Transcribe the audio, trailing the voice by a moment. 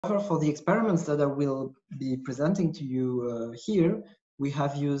For the experiments that I will be presenting to you here, we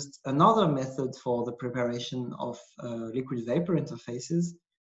have used another method for the preparation of liquid vapor interfaces,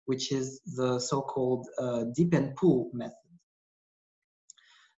 which is the so-called dip and pull method.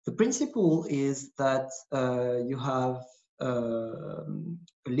 The principle is that you have a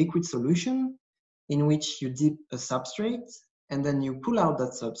liquid solution in which you dip a substrate and then you pull out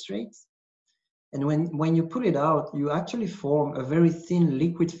that substrate. And when you pull it out, you actually form a very thin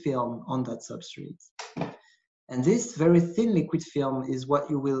liquid film on that substrate. And this very thin liquid film is what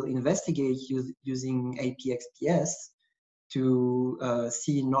you will investigate using APXPS to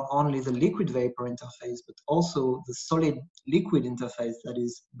see not only the liquid vapor interface, but also the solid liquid interface that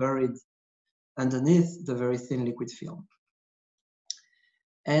is buried underneath the very thin liquid film.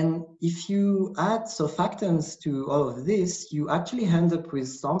 And if you add surfactants to all of this, you actually end up with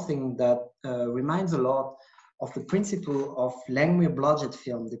something that reminds a lot of the principle of Langmuir-Blodgett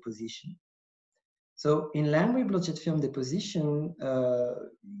film deposition. So in Langmuir-Blodgett film deposition,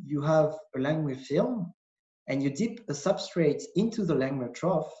 you have a Langmuir film and you dip a substrate into the Langmuir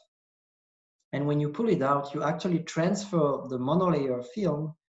trough. And when you pull it out, you actually transfer the monolayer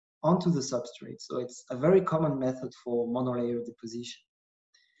film onto the substrate. So it's a very common method for monolayer deposition.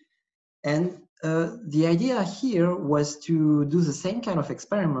 And the idea here was to do the same kind of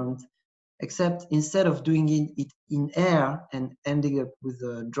experiment, except instead of doing it in air and ending up with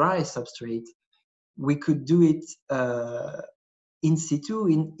a dry substrate, we could do it in situ,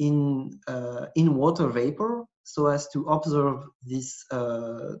 in water vapor, so as to observe this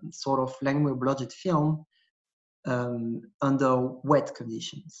sort of Langmuir-Blodgett film under wet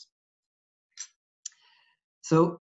conditions. So